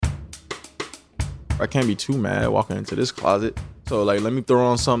I can't be too mad walking into this closet. So, like, let me throw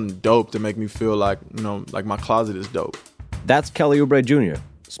on something dope to make me feel like, you know, like my closet is dope. That's Kelly Oubre Jr.,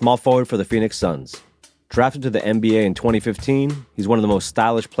 small forward for the Phoenix Suns. Drafted to the NBA in 2015, he's one of the most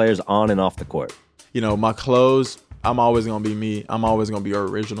stylish players on and off the court. You know, my clothes, I'm always going to be me. I'm always going to be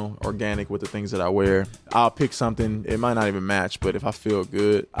original, organic with the things that I wear. I'll pick something. It might not even match, but if I feel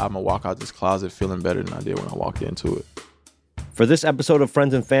good, I'm going to walk out this closet feeling better than I did when I walked into it. For this episode of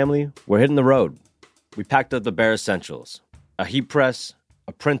Friends and Family, we're hitting the road. We packed up the bare essentials. A heat press,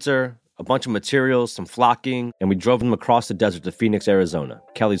 a printer, a bunch of materials, some flocking, and we drove them across the desert to Phoenix, Arizona,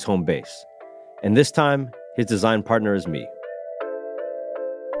 Kelly's home base. And this time, his design partner is me.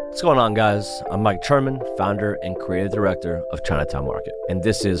 What's going on, guys? I'm Mike Cherman, founder and creative director of Chinatown Market, and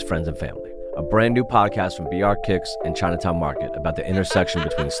this is Friends and Family, a brand new podcast from BR Kicks and Chinatown Market about the intersection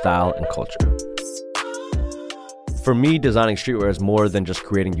between style and culture. For me, designing streetwear is more than just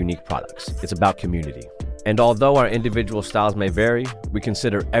creating unique products. It's about community. And although our individual styles may vary, we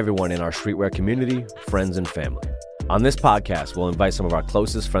consider everyone in our streetwear community friends and family. On this podcast, we'll invite some of our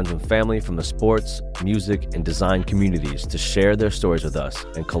closest friends and family from the sports, music, and design communities to share their stories with us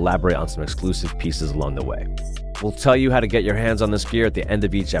and collaborate on some exclusive pieces along the way. We'll tell you how to get your hands on this gear at the end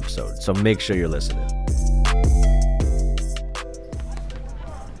of each episode, so make sure you're listening.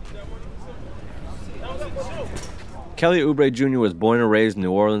 Kelly Oubre Jr. was born and raised in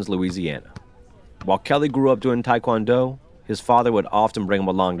New Orleans, Louisiana. While Kelly grew up doing Taekwondo, his father would often bring him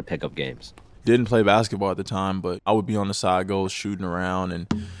along to pick up games. Didn't play basketball at the time, but I would be on the side goals shooting around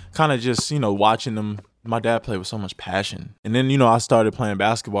and kind of just, you know, watching them. My dad played with so much passion. And then, you know, I started playing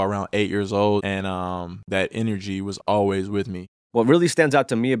basketball around 8 years old, and that energy was always with me. What really stands out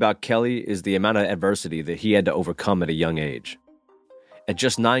to me about Kelly is the amount of adversity that he had to overcome at a young age. At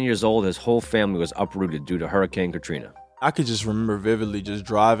just 9 years old, his whole family was uprooted due to Hurricane Katrina. I could just remember vividly just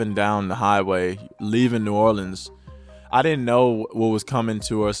driving down the highway, leaving New Orleans. I didn't know what was coming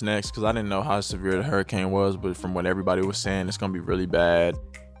to us next because I didn't know how severe the hurricane was, but from what everybody was saying, it's going to be really bad.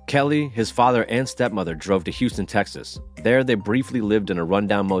 Kelly, his father, and stepmother drove to Houston, Texas. There, they briefly lived in a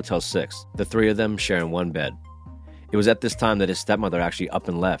rundown Motel 6, the three of them sharing one bed. It was at this time that his stepmother actually up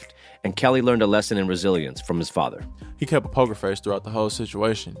and left, and Kelly learned a lesson in resilience from his father. He kept a poker face throughout the whole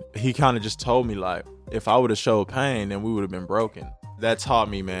situation. He kind of just told me, like, if I would have showed pain, then we would have been broken. That taught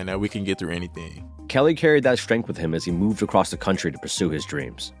me, man, that we can get through anything. Kelly carried that strength with him as he moved across the country to pursue his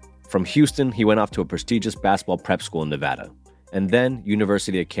dreams. From Houston, he went off to a prestigious basketball prep school in Nevada, and then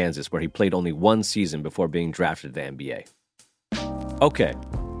University of Kansas, where he played only one season before being drafted to the NBA. Okay,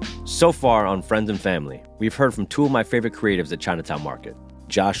 so far on Friends and Family, we've heard from two of my favorite creatives at Chinatown Market,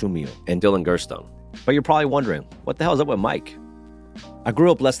 Josh Umil and Dylan Gerstone. But you're probably wondering, what the hell is up with Mike? I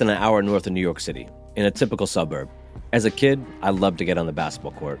grew up less than an hour north of New York City, in a typical suburb. As a kid, I loved to get on the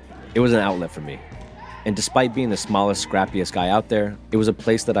basketball court. It was an outlet for me. And despite being the smallest, scrappiest guy out there, it was a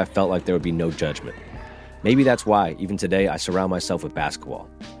place that I felt like there would be no judgment. Maybe that's why, even today, I surround myself with basketball.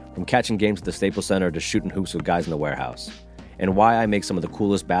 From catching games at the Staples Center to shooting hoops with guys in the warehouse. And why I make some of the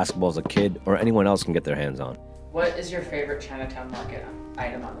coolest basketballs a kid or anyone else can get their hands on. What is your favorite Chinatown Market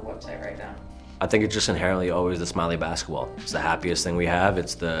item on the website right now? I think it's just inherently always the smiley basketball. It's the happiest thing we have.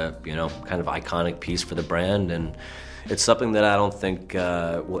 It's the, kind of iconic piece for the brand, and it's something that I don't think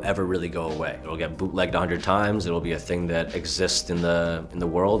will ever really go away. It'll get bootlegged 100 times. It'll be a thing that exists in the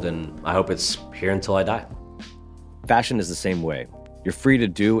world, and I hope it's here until I die. Fashion is the same way. You're free to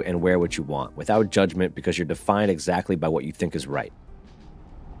do and wear what you want without judgment because you're defined exactly by what you think is right.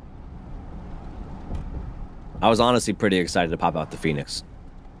 I was honestly pretty excited to pop out to Phoenix.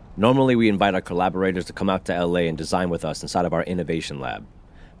 Normally, we invite our collaborators to come out to LA and design with us inside of our innovation lab.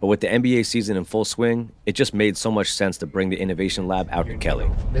 But with the NBA season in full swing, it just made so much sense to bring the innovation lab out to Kelly.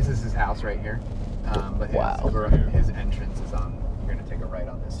 This is his house right here. But his entrance is on, you're going to take a right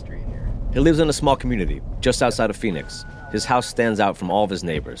on this street here. He lives in a small community just outside of Phoenix. His house stands out from all of his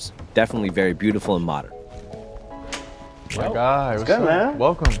neighbors. Definitely very beautiful and modern. My guy, what's good, up? man?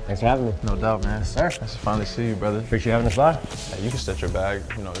 Welcome. Thanks for having me. No doubt, man. Sir. Nice to finally see you, brother. Appreciate you having us by. Yeah, you can set your bag,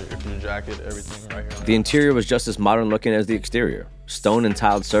 your jacket, everything right here. The interior was just as modern looking as the exterior. Stone and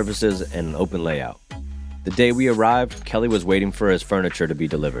tiled surfaces and an open layout. The day we arrived, Kelly was waiting for his furniture to be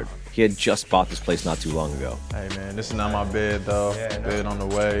delivered. He had just bought this place not too long ago. Hey, man, this is not my bed, though. Bed on the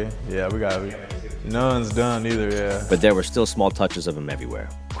way. Yeah, we got it. None's done either, yeah. But there were still small touches of him everywhere.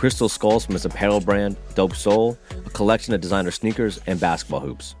 Crystal skulls from his apparel brand, Dope Soul, a collection of designer sneakers, and basketball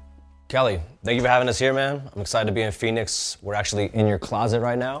hoops. Kelly, thank you for having us here, man. I'm excited to be in Phoenix. We're actually in your closet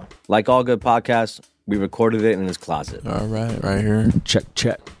right now. Like all good podcasts, we recorded it in his closet. All right here.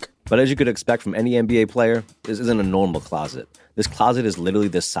 Check. But as you could expect from any NBA player, this isn't a normal closet. This This closet is literally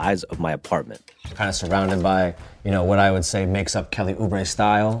the size of my apartment. Kind of surrounded by, what I would say makes up Kelly Oubre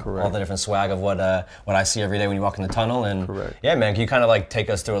style. Correct. All the different swag of what I see every day when you walk in the tunnel. And Correct. yeah, man, can you kind of like take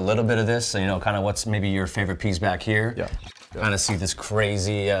us through a little bit of this? Kind of what's maybe your favorite piece back here? Yeah. Kind of see this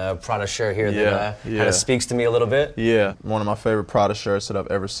crazy Prada shirt here Yeah, that kind yeah. of speaks to me a little bit. Yeah, one of my favorite Prada shirts that I've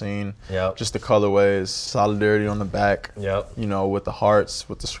ever seen. Yep. Just the colorways, solidarity on the back. Yep. With the hearts,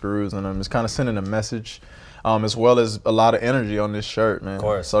 with the screws in them. It's kind of sending a message, as well as a lot of energy on this shirt, man. Of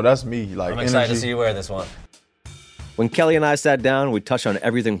course. So that's me, like I'm energy. excited to see you wear this one. When Kelly and I sat down, we touched on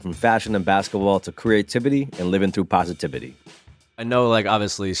everything from fashion and basketball to creativity and living through positivity. I know, like,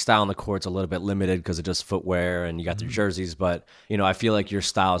 obviously, style on the court's a little bit limited because of just footwear and you got the jerseys, but, I feel like your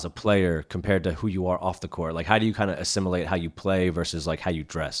style as a player compared to who you are off the court, like, how do you kind of assimilate how you play versus, like, how you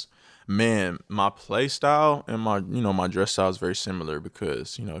dress? Man, my play style and my dress style is very similar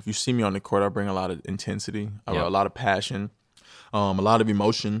because, if you see me on the court, I bring a lot of intensity, a lot of passion, a lot of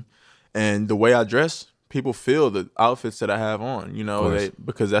emotion, and the way I dress, people feel the outfits that I have on,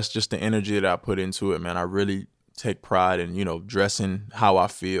 because that's just the energy that I put into it, man. I really take pride in, dressing how I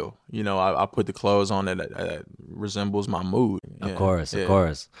feel. I put the clothes on that resembles my mood. Of course.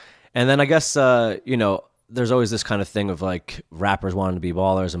 And then I guess, there's always this kind of thing of like rappers wanting to be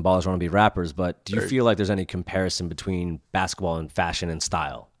ballers and ballers wanting to be rappers, but do you feel like there's any comparison between basketball and fashion and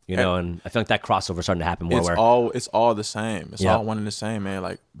style? And I feel like that crossover is starting to happen more. It's all the same. It's all one and the same, man.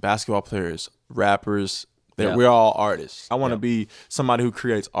 Like basketball players, rappers, we're all artists. I want to be somebody who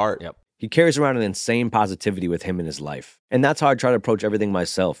creates art. Yep. He carries around an insane positivity with him in his life. And that's how I try to approach everything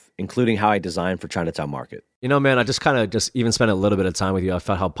myself, including how I design for Chinatown Market. Man, I just kind of even spent a little bit of time with you. I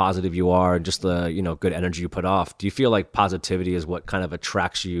felt how positive you are and just the, good energy you put off. Do you feel like positivity is what kind of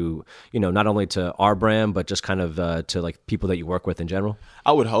attracts you, not only to our brand, but just kind of to like people that you work with in general?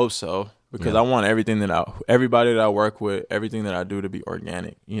 I would hope so. Because I want everybody that I work with, everything that I do to be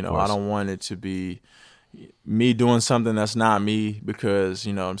organic. I don't want it to be me doing something that's not me because,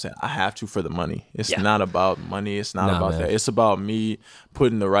 what I'm saying, I have to for the money. It's not about money. It's not about that. It's about me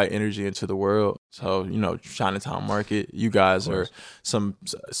putting the right energy into the world. So, Chinatown Market, you guys are some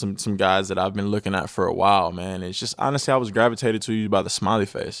guys that I've been looking at for a while, man. It's just, honestly, I was gravitated to you by the smiley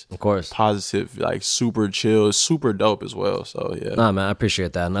face. Of course. Positive, like super chill, super dope as well. So, yeah. Nah, man, I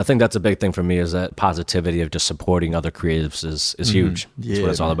appreciate that. And I think that's a big thing for me is that positivity of just supporting other creatives is huge. That's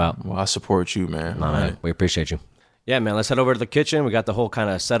what it's all about. Well, I support you, man. Nah, man, we appreciate you. Yeah, man, let's head over to the kitchen. We got the whole kind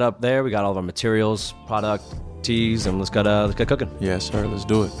of setup there. We got all of our materials, product, teas, and let's get cooking. Yes, sir. Let's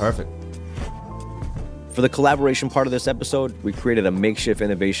do it. Perfect. For the collaboration part of this episode, we created a makeshift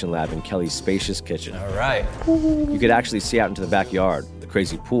innovation lab in Kelly's spacious kitchen. All right. You could actually see out into the backyard, the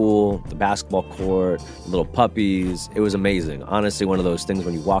crazy pool, the basketball court, the little puppies. It was amazing. Honestly, one of those things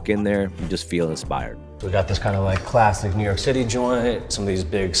when you walk in there, you just feel inspired. We got this kind of like classic New York City joint, some of these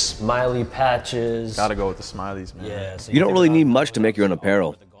big smiley patches. Gotta go with the smileys, man. Yeah. So You don't really need much to make your own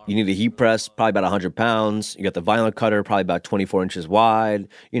apparel. You need a heat press, probably about 100 pounds. You got the vinyl cutter, probably about 24 inches wide.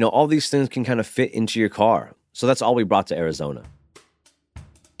 All these things can kind of fit into your car. So that's all we brought to Arizona.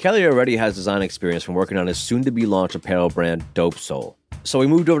 Kelly already has design experience from working on his soon-to-be-launched apparel brand, Dope Soul. So we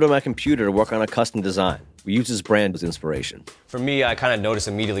moved over to my computer to work on a custom design. We used his brand as inspiration. For me, I kind of noticed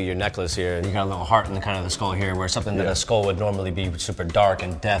immediately your necklace here. You got a little heart in the kind of the skull here, where something that a skull would normally be super dark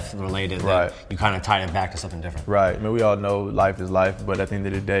and death related. Right. You kind of tied it back to something different. Right. I mean, we all know life is life, but at the end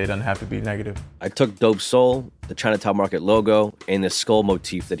of the day, it doesn't have to be negative. I took Dope Soul, the Chinatown Market logo, and the skull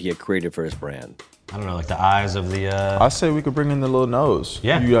motif that he had created for his brand. I don't know, like the eyes of the... I say we could bring in the little nose.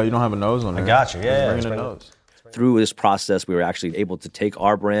 Yeah. You don't have a nose on there. I got you, yeah. Bring in the nose. Through this process, we were actually able to take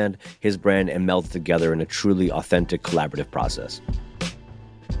our brand, his brand, and meld it together in a truly authentic collaborative process.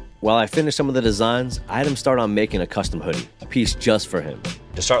 While I finished some of the designs, I had him start on making a custom hoodie, a piece just for him.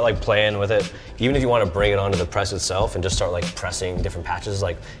 Just start like playing with it. Even if you want to bring it onto the press itself and just start like pressing different patches,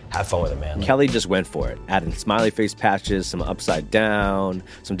 like have fun with it, man. Kelly just went for it, adding smiley face patches, some upside down,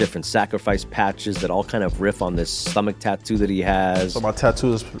 some different sacrifice patches that all kind of riff on this stomach tattoo that he has. So my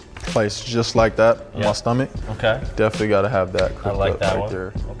tattoo is placed just like that on my stomach. Okay. Definitely got to have that. I like that right one.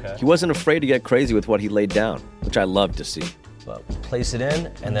 there. Okay. He wasn't afraid to get crazy with what he laid down, which I love to see. But place it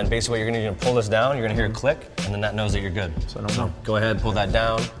in, and then basically what you're gonna pull this down, you're gonna hear a click, and then that knows that you're good. So go ahead, pull that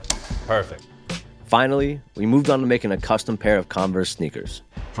down. Perfect. Finally, we moved on to making a custom pair of Converse sneakers.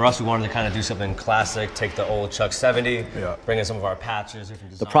 For us, we wanted to kind of do something classic, take the old Chuck 70, bring in some of our patches, different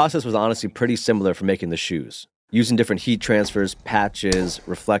designs. The process was honestly pretty similar for making the shoes, using different heat transfers, patches,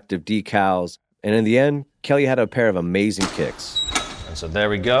 reflective decals, and in the end, Kelly had a pair of amazing kicks. And so there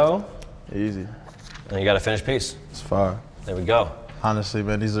we go. Easy. And you got a finished piece. It's fire. There we go. Honestly,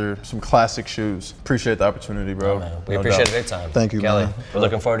 man, these are some classic shoes. Appreciate the opportunity, bro. Man, we appreciate it big time. Thank you, Kelly. man. We're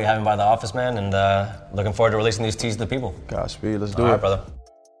looking forward to having you by the office, man, and looking forward to releasing these tees to the people. Godspeed, let's do All it. right, brother.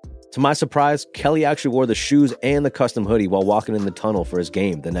 To my surprise, Kelly actually wore the shoes and the custom hoodie while walking in the tunnel for his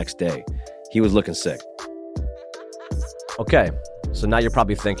game the next day. He was looking sick. Okay, so now you're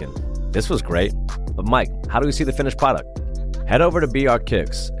probably thinking, this was great, but Mike, how do we see the finished product? Head over to BR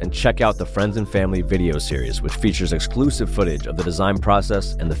Kicks and check out the Friends and Family video series, which features exclusive footage of the design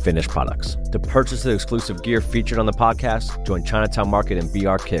process and the finished products. To purchase the exclusive gear featured on the podcast, join Chinatown Market and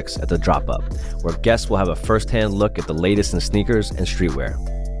BR Kicks at the Drop-Up, where guests will have a first-hand look at the latest in sneakers and streetwear.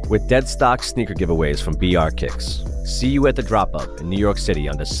 With dead stock sneaker giveaways from BR Kicks. See you at the Drop-Up in New York City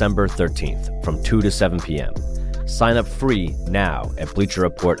on December 13th from 2 to 7 p.m. Sign up free now at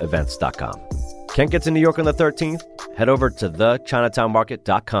BleacherReportEvents.com. Can't get to New York on the 13th? Head over to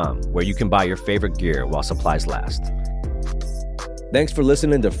thechinatownmarket.com, where you can buy your favorite gear while supplies last. Thanks for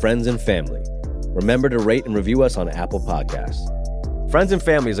listening to Friends and Family. Remember to rate and review us on Apple Podcasts. Friends and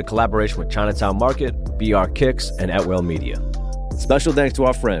Family is a collaboration with Chinatown Market, BR Kicks, and Atwell Media. Special thanks to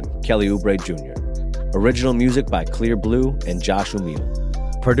our friend, Kelly Oubre Jr. Original music by Clear Blue and Josh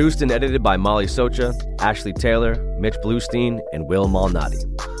Umil. Produced and edited by Molly Socha, Ashley Taylor, Mitch Bluestein, and Will Malnati.